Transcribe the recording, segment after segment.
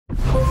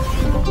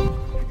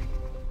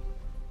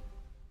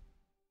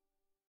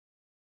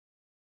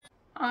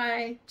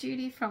Hi,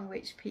 Judy from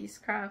Witchpeace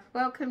Craft.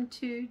 Welcome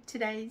to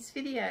today's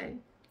video.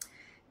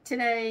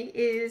 Today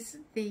is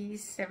the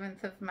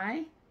 7th of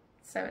May,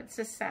 so it's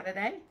a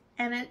Saturday,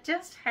 and it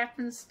just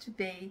happens to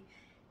be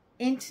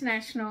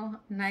International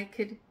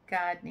Naked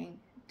Gardening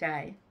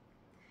Day.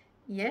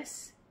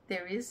 Yes,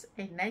 there is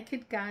a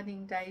Naked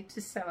Gardening Day to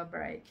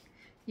celebrate.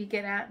 You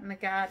get out in the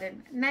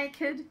garden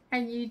naked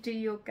and you do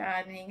your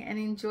gardening and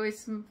enjoy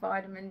some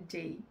vitamin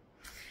D.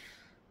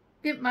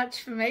 Bit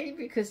much for me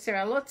because there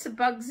are lots of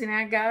bugs in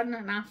our garden,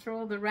 and after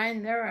all the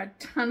rain there are a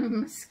ton of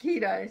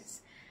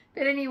mosquitoes.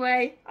 But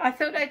anyway, I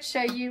thought I'd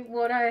show you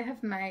what I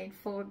have made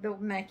for the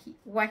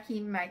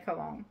Wacky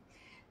Make-Along.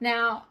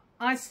 Now,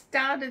 I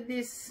started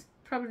this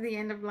probably the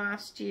end of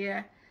last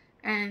year,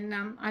 and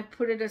I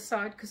put it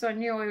aside because I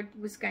knew I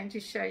was going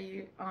to show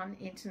you on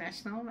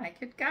International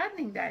Naked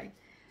Gardening Day.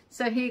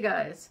 So here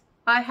goes.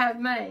 I have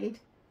made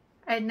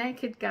a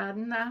naked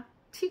gardener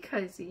tea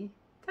cozy.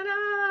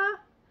 Ta-da!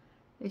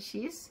 There she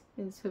is.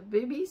 There's her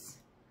boobies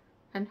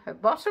and her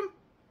bottom.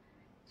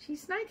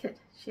 She's naked.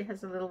 She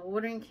has a little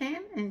watering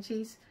can and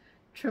she's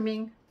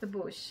trimming the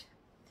bush.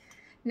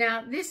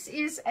 Now this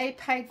is a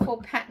paid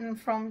for pattern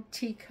from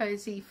Tea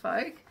Cosy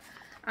Folk.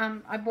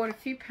 I bought a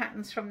few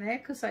patterns from there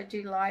because I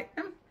do like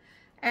them.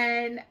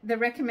 And the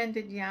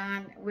recommended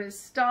yarn was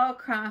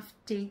Stylecraft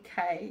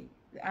DK,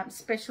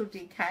 Special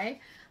DK.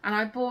 And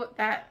I bought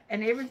that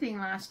and everything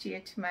last year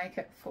to make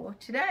it for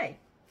today.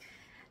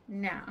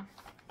 Now,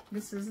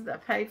 this is the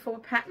paid for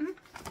pattern.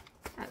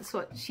 That's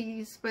what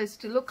she's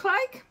supposed to look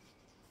like.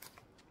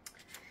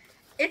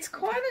 It's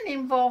quite an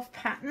involved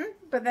pattern,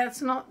 but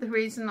that's not the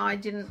reason I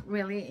didn't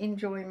really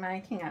enjoy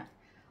making it.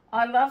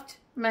 I loved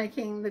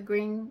making the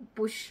green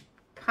bush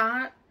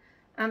part,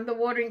 and the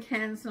watering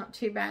can's not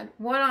too bad.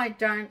 What I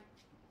don't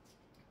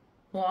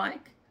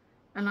like,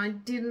 and I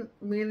didn't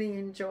really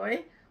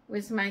enjoy,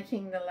 was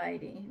making the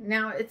lady.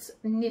 Now it's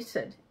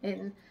knitted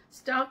in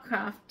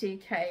Stylecraft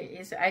DK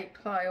is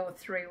 8-ply or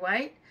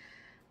 3-weight.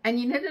 And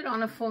you knit it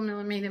on a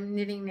 4mm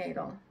knitting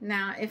needle.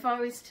 Now, if I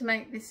was to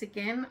make this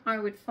again, I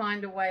would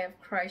find a way of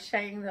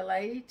crocheting the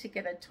lady to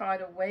get a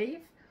tighter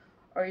weave,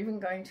 or even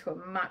going to a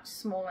much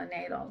smaller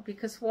needle.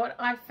 Because what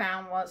I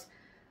found was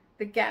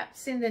the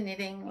gaps in the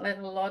knitting let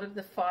a lot of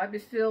the fibre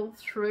fill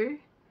through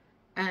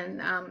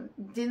and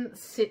didn't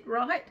sit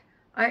right.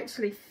 I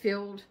actually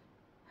filled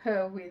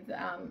her with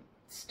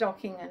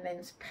stocking and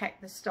then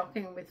packed the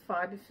stocking with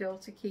fibre fill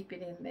to keep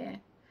it in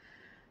there.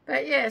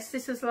 But yes,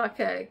 this is like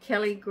a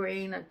Kelly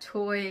green, a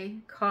toy,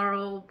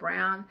 coral,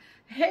 brown.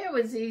 Hair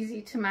was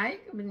easy to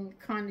make. I mean,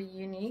 kind of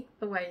unique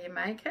the way you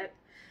make it.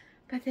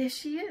 But there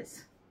she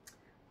is,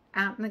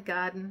 out in the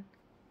garden,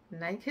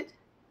 naked,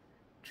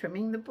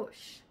 trimming the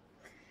bush.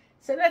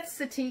 So that's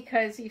the Tea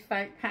Cosy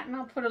Folk pattern.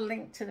 I'll put a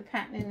link to the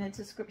pattern in the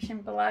description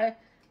below.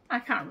 I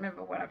can't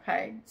remember what I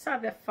paid. It's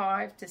either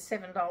 $5 to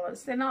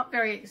 $7. They're not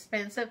very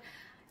expensive.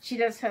 She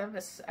does have a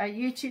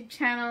YouTube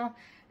channel,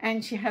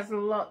 and she has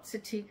lots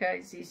of tea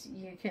cozies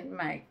you can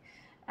make.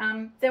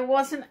 There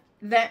wasn't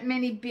that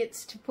many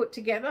bits to put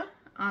together.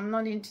 I'm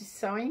not into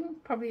sewing,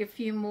 probably a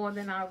few more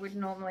than I would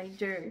normally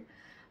do.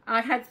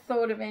 I had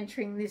thought of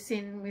entering this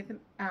in with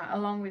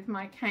along with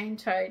my cane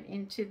toad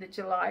into the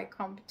July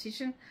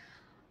competition.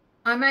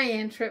 I may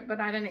enter it,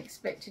 but I don't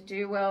expect to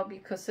do well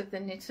because of the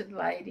knitted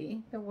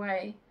lady, the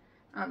way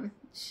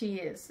she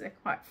is. They're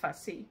quite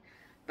fussy.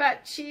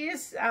 But she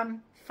is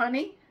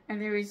funny,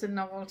 and there is a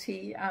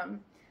novelty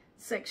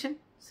section,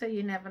 so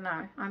you never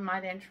know. I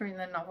might enter in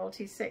the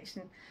novelty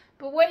section.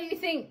 But what do you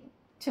think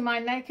to my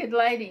naked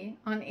lady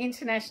on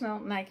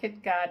International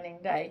Naked Gardening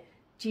Day?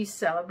 Do you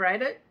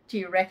celebrate it? Do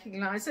you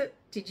recognize it?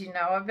 Did you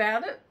know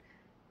about it?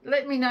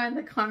 Let me know in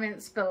the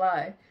comments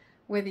below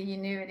whether you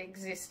knew it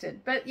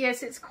existed. But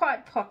yes, it's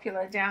quite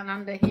popular down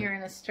under here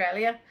in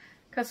Australia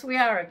because we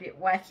are a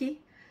bit wacky.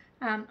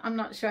 I'm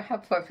not sure how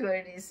popular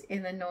it is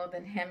in the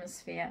Northern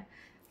Hemisphere.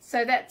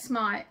 So that's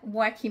my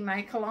Wacky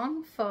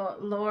Make-Along for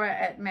Laura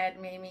at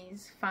Mad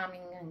Mimi's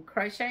Farming and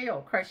Crochet,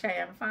 or Crochet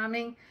and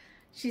Farming.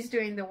 She's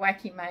doing the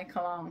Wacky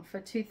Make-Along for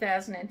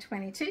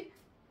 2022,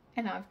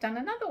 and I've done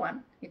another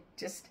one. It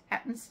just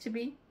happens to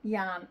be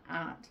yarn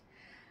art.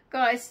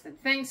 Guys,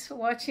 thanks for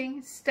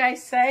watching. Stay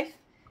safe.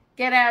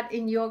 Get out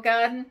in your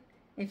garden.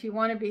 If you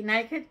want to be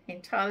naked,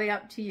 entirely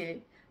up to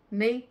you.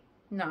 Me,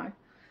 no.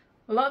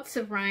 Lots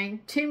of rain,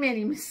 too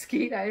many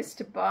mosquitoes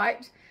to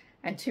bite,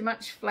 and too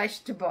much flesh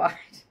to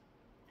bite.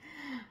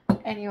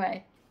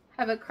 Anyway,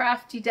 have a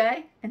crafty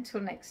day.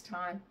 Until next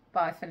time,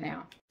 bye for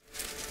now.